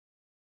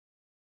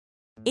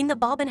In the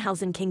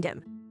Babenhausen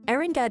kingdom,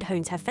 Ehrengard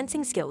hones her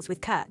fencing skills with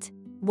Kurt.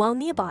 While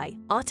nearby,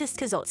 artist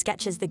Cazotte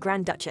sketches the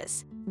Grand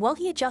Duchess. While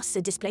he adjusts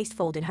a displaced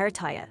fold in her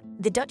attire,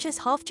 the Duchess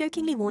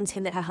half-jokingly warns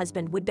him that her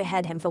husband would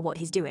behead him for what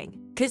he's doing.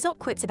 Cazotte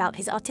quips about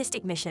his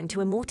artistic mission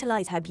to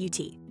immortalize her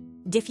beauty,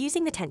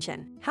 diffusing the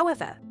tension.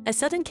 However, a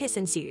sudden kiss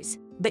ensues,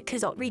 but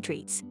Cazotte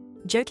retreats,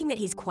 joking that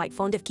he's quite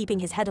fond of keeping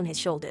his head on his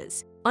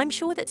shoulders. "I'm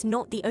sure that's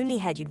not the only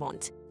head you'd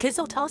want."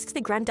 Cazotte asks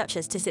the Grand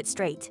Duchess to sit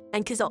straight,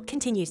 and Cazotte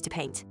continues to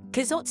paint.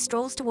 Cazotte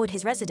strolls toward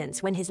his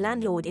residence when his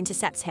landlord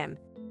intercepts him,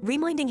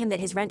 reminding him that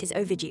his rent is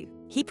overdue.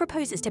 He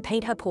proposes to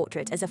paint her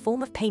portrait as a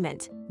form of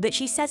payment, but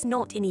she says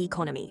not in the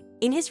economy.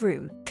 In his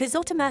room,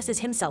 Cazotte immerses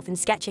himself in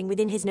sketching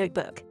within his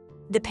notebook,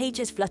 the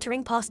pages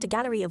fluttering past a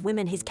gallery of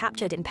women he's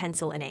captured in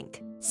pencil and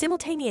ink.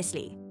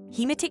 Simultaneously,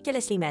 he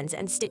meticulously mends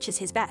and stitches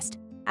his vest,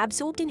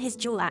 absorbed in his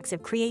dual acts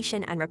of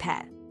creation and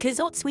repair.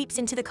 Cazotte sweeps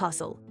into the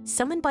castle,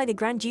 summoned by the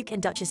Grand Duke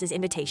and Duchess's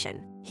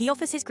invitation. He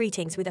offers his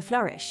greetings with a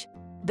flourish,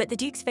 but the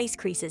Duke's face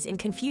creases in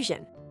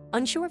confusion,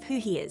 unsure of who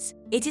he is.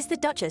 It is the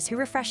Duchess who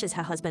refreshes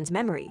her husband's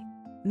memory,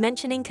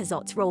 mentioning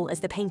Cazotte's role as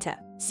the painter.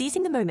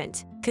 Seizing the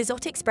moment,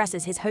 Cazotte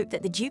expresses his hope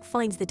that the Duke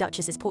finds the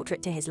Duchess's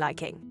portrait to his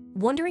liking.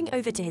 Wandering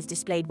over to his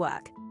displayed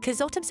work,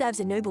 Cazotte observes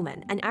a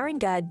nobleman and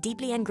Ehrengard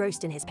deeply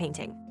engrossed in his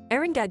painting.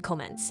 Ehrengard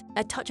comments,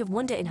 a touch of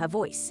wonder in her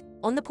voice,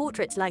 on the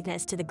portrait's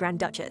likeness to the Grand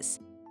Duchess.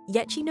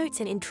 Yet she notes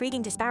an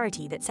intriguing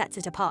disparity that sets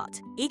it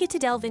apart. Eager to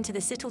delve into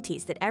the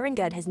subtleties that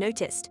Ehrengard has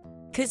noticed,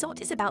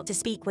 Cazotte is about to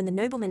speak when the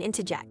nobleman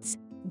interjects,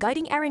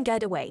 guiding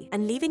Ehrengard away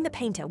and leaving the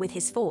painter with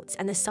his thoughts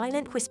and the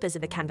silent whispers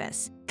of the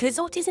canvas.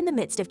 Cazotte is in the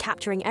midst of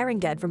capturing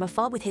Ehrengard from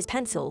afar with his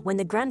pencil when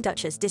the Grand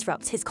Duchess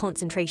disrupts his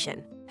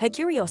concentration. Her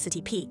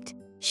curiosity piqued,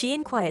 she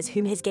inquires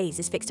whom his gaze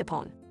is fixed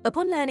upon.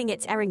 Upon learning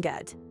it's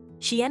Ehrengard,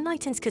 she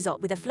enlightens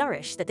Cazotte with a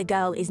flourish that the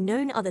girl is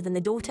none other than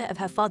the daughter of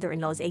her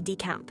father-in-law's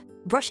aide-de-camp.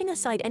 Brushing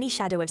aside any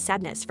shadow of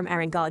sadness from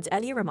Ehrengard's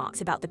earlier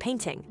remarks about the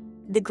painting,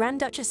 the Grand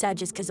Duchess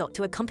urges Cazotte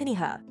to accompany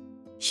her.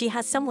 She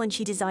has someone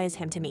she desires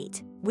him to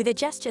meet. With a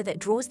gesture that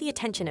draws the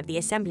attention of the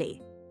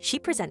assembly, she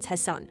presents her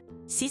son.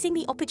 Seizing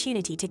the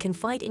opportunity to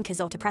confide in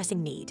Cazotte's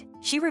pressing need,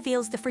 she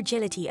reveals the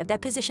fragility of their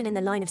position in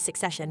the line of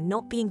succession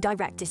not being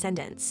direct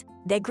descendants.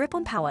 Their grip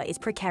on power is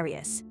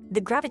precarious.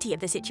 The gravity of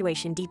the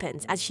situation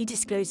deepens as she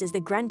discloses the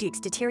Grand Duke's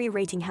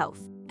deteriorating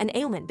health, an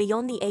ailment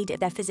beyond the aid of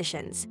their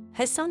physicians.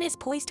 Her son is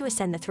poised to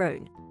ascend the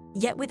throne,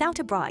 yet without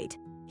a bride,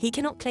 he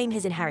cannot claim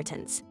his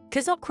inheritance.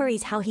 Cazotte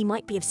queries how he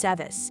might be of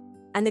service,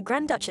 and the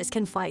Grand Duchess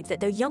confides that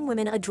though young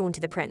women are drawn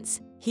to the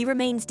prince, he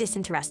remains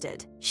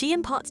disinterested. She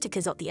imparts to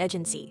Cazotte the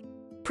urgency.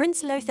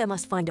 Prince Lothar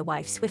must find a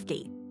wife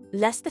swiftly,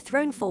 lest the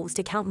throne falls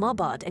to Count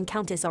Marbard and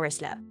Countess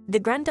Orisla. The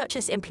Grand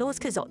Duchess implores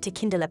Cazotte to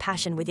kindle a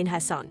passion within her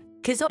son.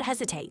 Cazotte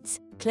hesitates,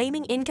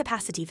 claiming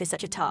incapacity for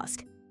such a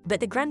task, but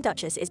the Grand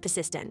Duchess is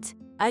persistent,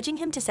 urging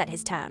him to set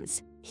his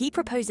terms. He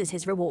proposes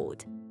his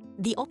reward,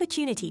 the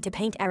opportunity to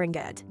paint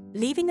Ehrengard.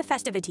 Leaving the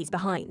festivities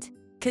behind,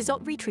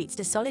 Cazotte retreats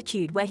to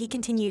solitude where he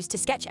continues to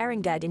sketch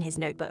Ehrengard in his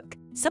notebook.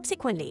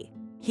 Subsequently,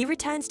 he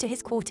returns to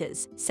his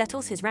quarters,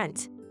 settles his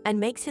rent, and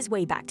makes his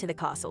way back to the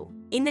castle.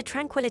 In the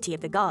tranquility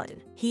of the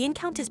garden, he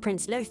encounters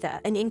Prince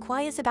Lothar and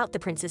inquires about the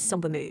prince's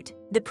somber mood.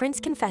 The prince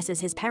confesses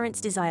his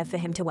parents' desire for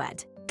him to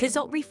wed.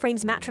 Cazotte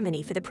reframes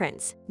matrimony for the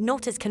prince,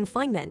 not as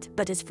confinement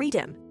but as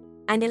freedom,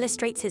 and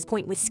illustrates his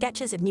point with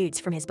sketches of nudes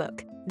from his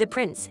book. The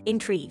prince,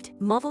 intrigued,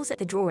 marvels at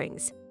the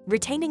drawings,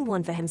 retaining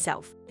one for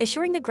himself.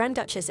 Assuring the Grand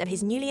Duchess of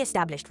his newly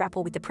established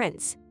rapport with the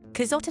prince,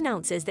 Cazotte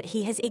announces that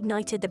he has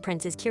ignited the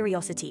prince's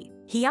curiosity.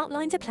 He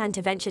outlines a plan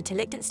to venture to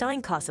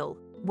Liechtenstein Castle,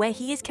 where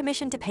he is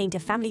commissioned to paint a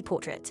family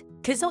portrait.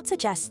 Cazotte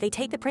suggests they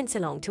take the prince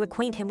along to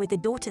acquaint him with the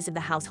daughters of the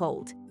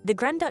household. The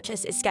Grand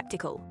Duchess is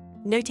skeptical,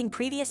 noting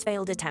previous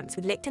failed attempts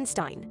with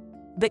Liechtenstein,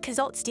 but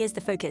Cazotte steers the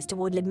focus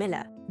toward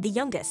Ludmilla, the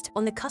youngest,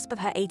 on the cusp of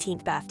her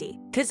 18th birthday.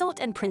 Cazotte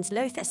and Prince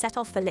Lothar set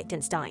off for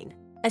Liechtenstein,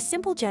 a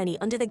simple journey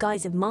under the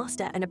guise of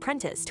master and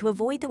apprentice to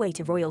avoid the weight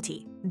of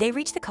royalty. They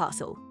reach the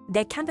castle,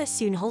 their canvas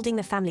soon holding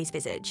the family's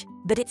visage,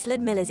 but it's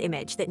Ludmilla's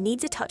image that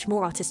needs a touch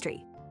more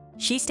artistry.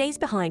 She stays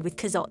behind with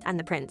Cazotte and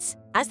the prince.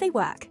 As they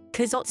work,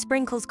 Cazotte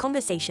sprinkles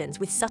conversations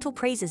with subtle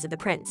praises of the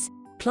prince,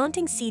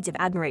 planting seeds of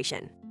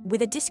admiration.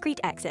 With a discreet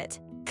exit,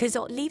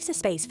 Cazotte leaves a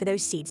space for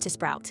those seeds to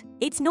sprout.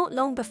 It's not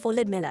long before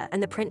Ludmilla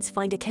and the prince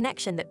find a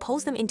connection that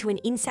pulls them into an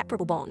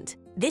inseparable bond.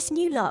 This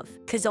new love,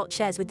 Cazotte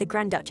shares with the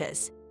Grand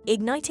Duchess,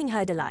 igniting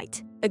her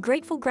delight. A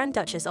grateful Grand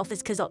Duchess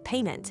offers Cazotte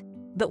payment,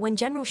 but when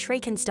General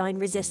Schreckenstein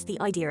resists the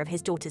idea of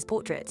his daughter's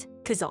portrait,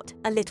 Cazotte,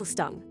 a little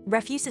stung,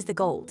 refuses the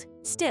gold.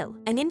 Still,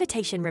 an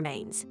invitation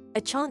remains,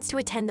 a chance to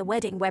attend the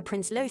wedding where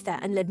Prince Lothar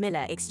and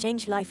Ludmilla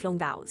exchange lifelong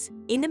vows.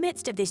 In the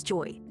midst of this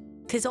joy,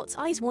 Cazotte's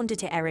eyes wander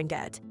to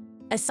Ehrengard.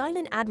 A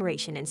silent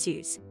admiration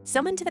ensues.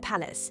 Summoned to the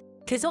palace,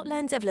 Cazotte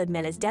learns of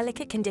Ludmilla's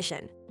delicate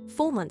condition,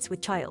 4 months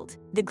with child.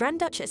 The Grand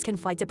Duchess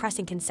confides a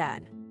pressing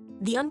concern.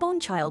 The unborn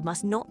child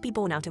must not be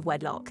born out of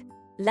wedlock,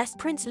 lest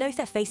Prince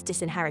Lothar face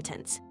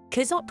disinheritance.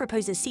 Cazotte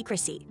proposes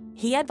secrecy.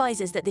 He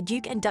advises that the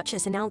Duke and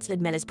Duchess announce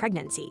Ludmilla's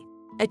pregnancy,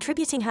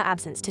 attributing her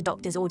absence to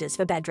doctor's orders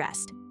for bed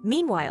rest.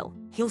 Meanwhile,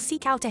 he'll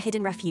seek out a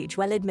hidden refuge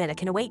where Ludmilla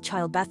can await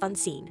childbirth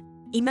unseen,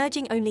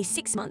 emerging only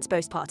 6 months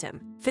postpartum.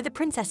 For the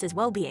princess's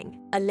well-being,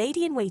 a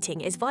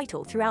lady-in-waiting is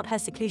vital throughout her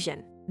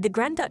seclusion. The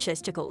Grand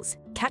Duchess chuckles,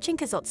 catching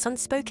Cazotte's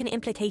unspoken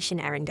implication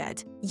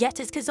Ehrengard. Yet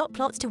as Cazotte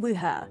plots to woo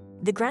her,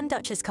 the Grand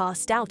Duchess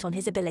casts doubt on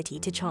his ability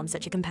to charm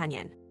such a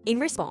companion. In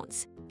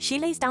response, she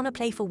lays down a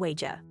playful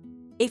wager.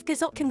 If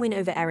Cazotte can win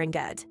over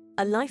Ehrengard,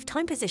 a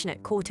lifetime position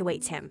at court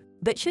awaits him.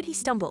 But should he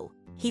stumble,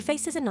 he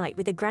faces a night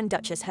with the Grand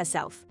Duchess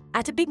herself.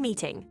 At a big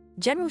meeting,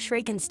 General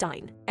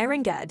Schreckenstein,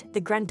 Ehrengard,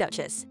 the Grand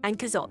Duchess, and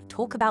Cazotte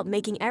talk about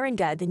making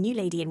Ehrengard the new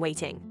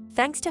lady-in-waiting.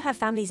 Thanks to her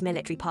family's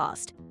military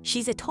past,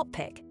 she's a top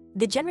pick.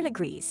 The general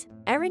agrees.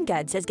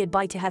 Ehrengard says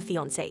goodbye to her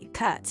fiancé,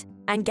 Kurt,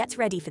 and gets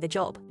ready for the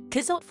job.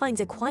 Cazotte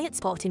finds a quiet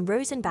spot in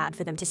Rosenbad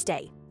for them to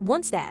stay.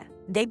 Once there,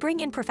 they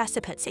bring in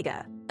Professor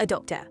Putziger, a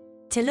doctor,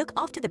 to look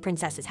after the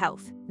princess's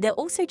health. They're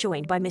also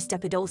joined by Mr.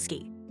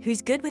 Podolsky,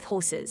 who's good with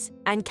horses,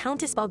 and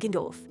Countess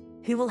Bargendorf,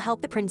 who will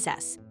help the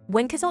princess.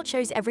 When Cazotte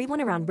shows everyone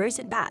around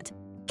Rosenbad,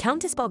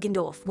 Countess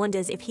Bargendorf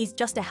wonders if he's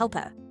just a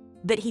helper,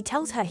 but he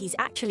tells her he's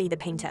actually the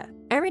painter.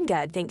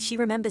 Ehrengard thinks she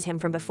remembers him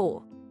from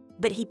before,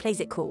 but he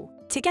plays it cool.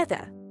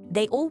 Together,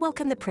 they all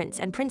welcome the prince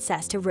and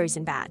princess to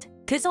Rosenbad.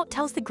 Cazotte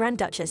tells the Grand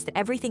Duchess that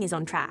everything is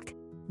on track,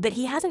 but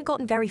he hasn't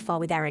gotten very far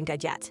with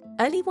Ehrengard yet.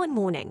 Early one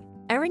morning,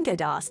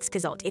 Ehrengard asks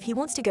Cazotte if he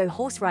wants to go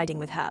horse riding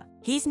with her.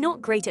 He's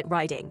not great at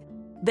riding,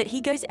 but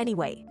he goes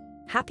anyway,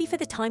 happy for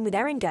the time with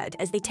Ehrengard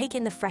as they take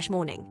in the fresh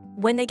morning.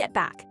 When they get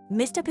back,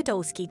 Mr.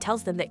 Podolsky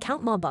tells them that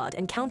Count Marbard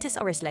and Countess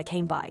Orisla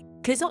came by.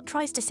 Cazotte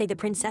tries to say the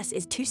princess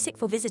is too sick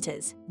for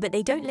visitors, but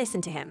they don't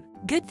listen to him.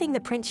 Good thing the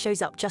prince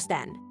shows up just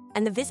then,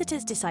 and the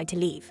visitors decide to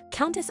leave.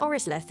 Countess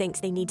Orisla thinks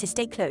they need to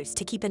stay close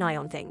to keep an eye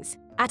on things.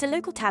 At a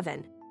local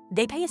tavern,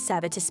 they pay a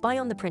server to spy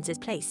on the prince's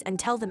place and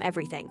tell them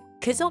everything.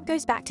 Cazotte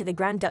goes back to the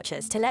Grand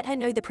Duchess to let her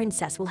know the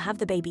princess will have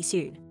the baby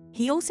soon.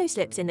 He also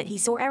slips in that he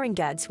saw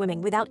Ehrengard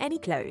swimming without any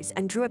clothes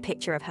and drew a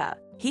picture of her.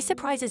 He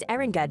surprises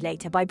Ehrengard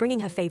later by bringing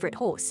her favorite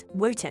horse,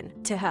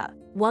 Wotan, to her.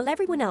 While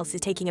everyone else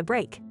is taking a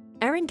break,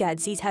 Ehrengard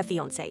sees her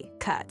fiancé,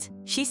 Kurt.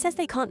 She says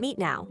they can't meet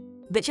now,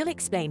 but she'll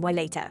explain why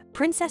later.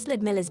 Princess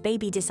Ludmilla's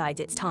baby decides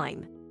it's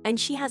time, and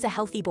she has a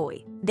healthy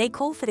boy. They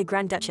call for the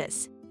Grand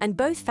Duchess, and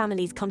both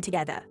families come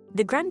together.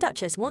 The Grand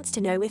Duchess wants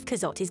to know if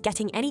Cazotte is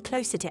getting any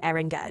closer to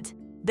Ehrengard,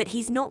 but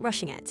he's not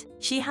rushing it.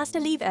 She has to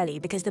leave early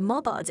because the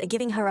Marbards are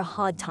giving her a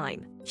hard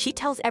time. She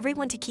tells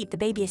everyone to keep the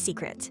baby a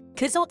secret.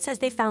 Cazotte says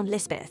they found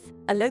Lisbeth,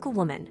 a local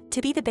woman,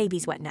 to be the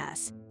baby's wet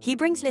nurse. He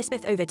brings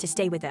Lisbeth over to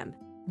stay with them,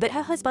 but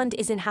her husband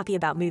isn't happy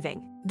about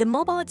moving. The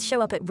Marbards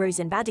show up at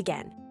Rosenbad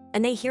again,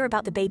 and they hear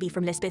about the baby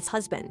from Lisbeth's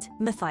husband,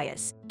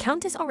 Matthias.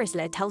 Countess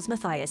Orisla tells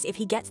Matthias if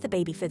he gets the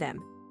baby for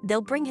them,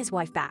 they'll bring his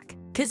wife back.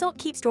 Cazotte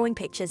keeps drawing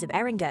pictures of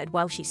Ehrengard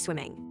while she's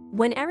swimming.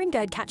 When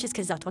Ehrengard catches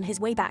Cazotte on his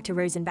way back to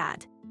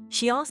Rosenbad,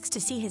 she asks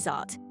to see his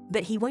art,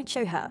 but he won't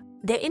show her.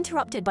 They're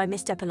interrupted by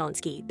Mr.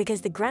 Polonsky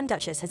because the Grand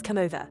Duchess has come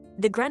over.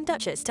 The Grand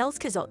Duchess tells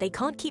Cazotte they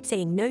can't keep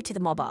saying no to the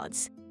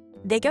Marbards.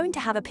 They're going to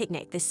have a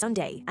picnic this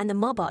Sunday and the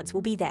Marbards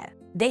will be there.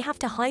 They have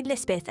to hide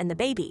Lisbeth and the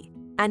baby,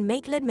 and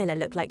make Ludmilla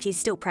look like she's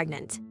still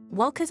pregnant.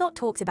 While Cazotte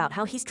talks about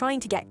how he's trying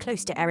to get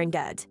close to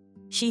Ehrengard,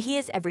 she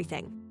hears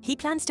everything. He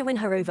plans to win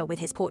her over with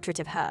his portrait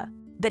of her,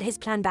 but his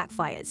plan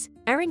backfires.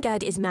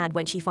 Ehrengard is mad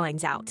when she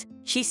finds out.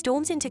 She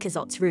storms into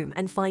Cazotte's room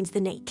and finds the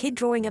naked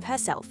drawing of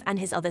herself and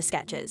his other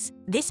sketches.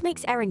 This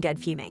makes Ehrengard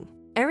fuming.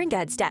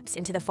 Ehrengard steps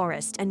into the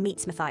forest and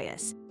meets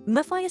Matthias.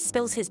 Matthias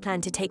spills his plan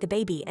to take the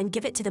baby and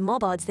give it to the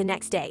Marbards the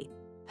next day,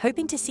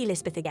 hoping to see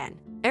Lisbeth again.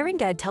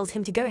 Ehrengard tells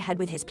him to go ahead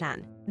with his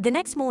plan. The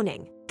next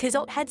morning,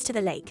 Cazotte heads to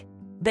the lake,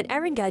 but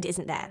Ehrengard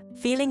isn't there.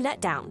 Feeling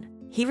let down,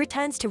 he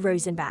returns to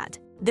Rosenbad.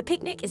 The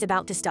picnic is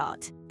about to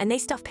start, and they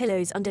stuff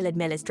pillows under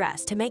Ludmilla's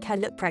dress to make her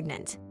look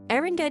pregnant.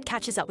 Ehrengard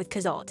catches up with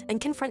Cazotte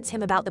and confronts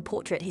him about the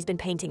portrait he's been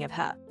painting of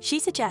her. She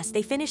suggests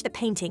they finish the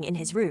painting in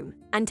his room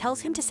and tells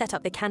him to set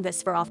up the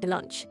canvas for after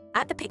lunch.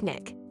 At the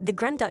picnic, the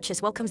Grand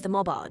Duchess welcomes the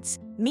Marbards.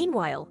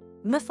 Meanwhile,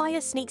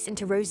 Matthias sneaks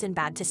into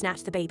Rosenbad to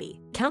snatch the baby.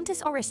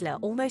 Countess Orisla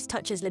almost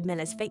touches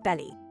Ludmilla's fake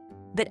belly,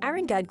 but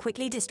Ehrengard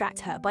quickly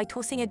distracts her by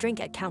tossing a drink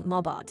at Count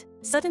Marbard.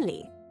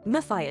 Suddenly,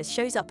 Matthias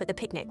shows up at the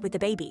picnic with the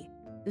baby,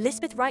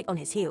 Lisbeth right on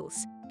his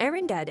heels.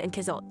 Ehrengard and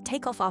Cazotte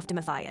take off after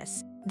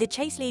Matthias. The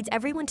chase leads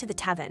everyone to the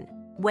tavern,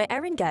 where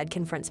Ehrengard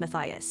confronts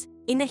Matthias.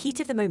 In the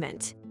heat of the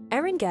moment,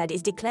 Ehrengard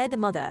is declared the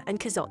mother and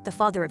Cazotte the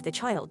father of the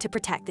child to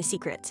protect the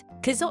secret.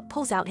 Cazotte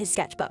pulls out his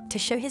sketchbook to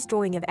show his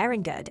drawing of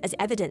Ehrengard as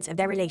evidence of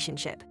their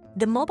relationship.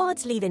 The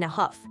Marbards leave in a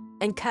huff,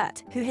 and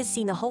Kurt, who has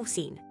seen the whole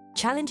scene,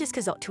 challenges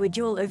Cazotte to a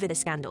duel over the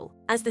scandal.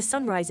 As the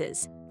sun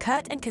rises,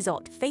 Kurt and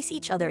Cazotte face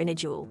each other in a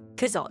duel.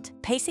 Cazotte,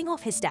 pacing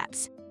off his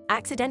steps,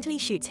 accidentally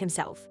shoots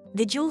himself.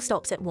 The duel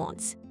stops at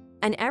once,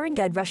 and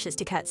Ehrengard rushes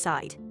to Kurt's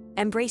side,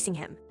 embracing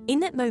him. In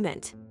that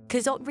moment,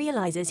 Cazotte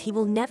realizes he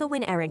will never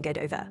win Ehrengard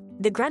over.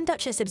 The Grand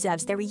Duchess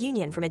observes their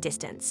reunion from a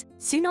distance.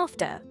 Soon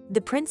after,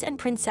 the prince and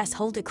princess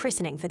hold a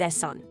christening for their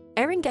son.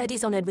 Ehrengard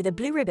is honored with a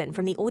blue ribbon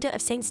from the Order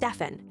of St.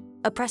 Stephen,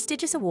 a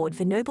prestigious award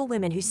for noble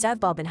women who serve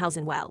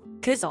Babenhausen well.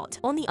 Cazotte,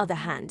 on the other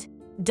hand,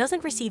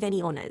 doesn't receive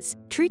any honors.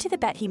 True to the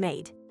bet he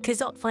made,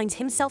 Cazotte finds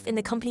himself in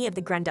the company of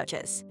the Grand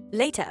Duchess.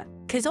 Later,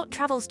 Cazotte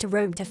travels to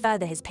Rome to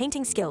further his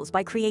painting skills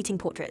by creating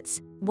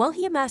portraits. While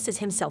he immerses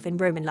himself in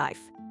Roman life,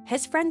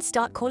 his friends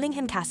start calling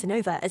him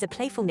Casanova as a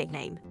playful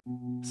nickname.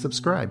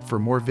 Subscribe for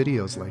more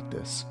videos like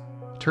this.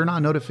 Turn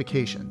on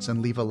notifications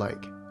and leave a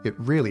like. It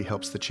really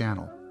helps the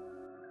channel.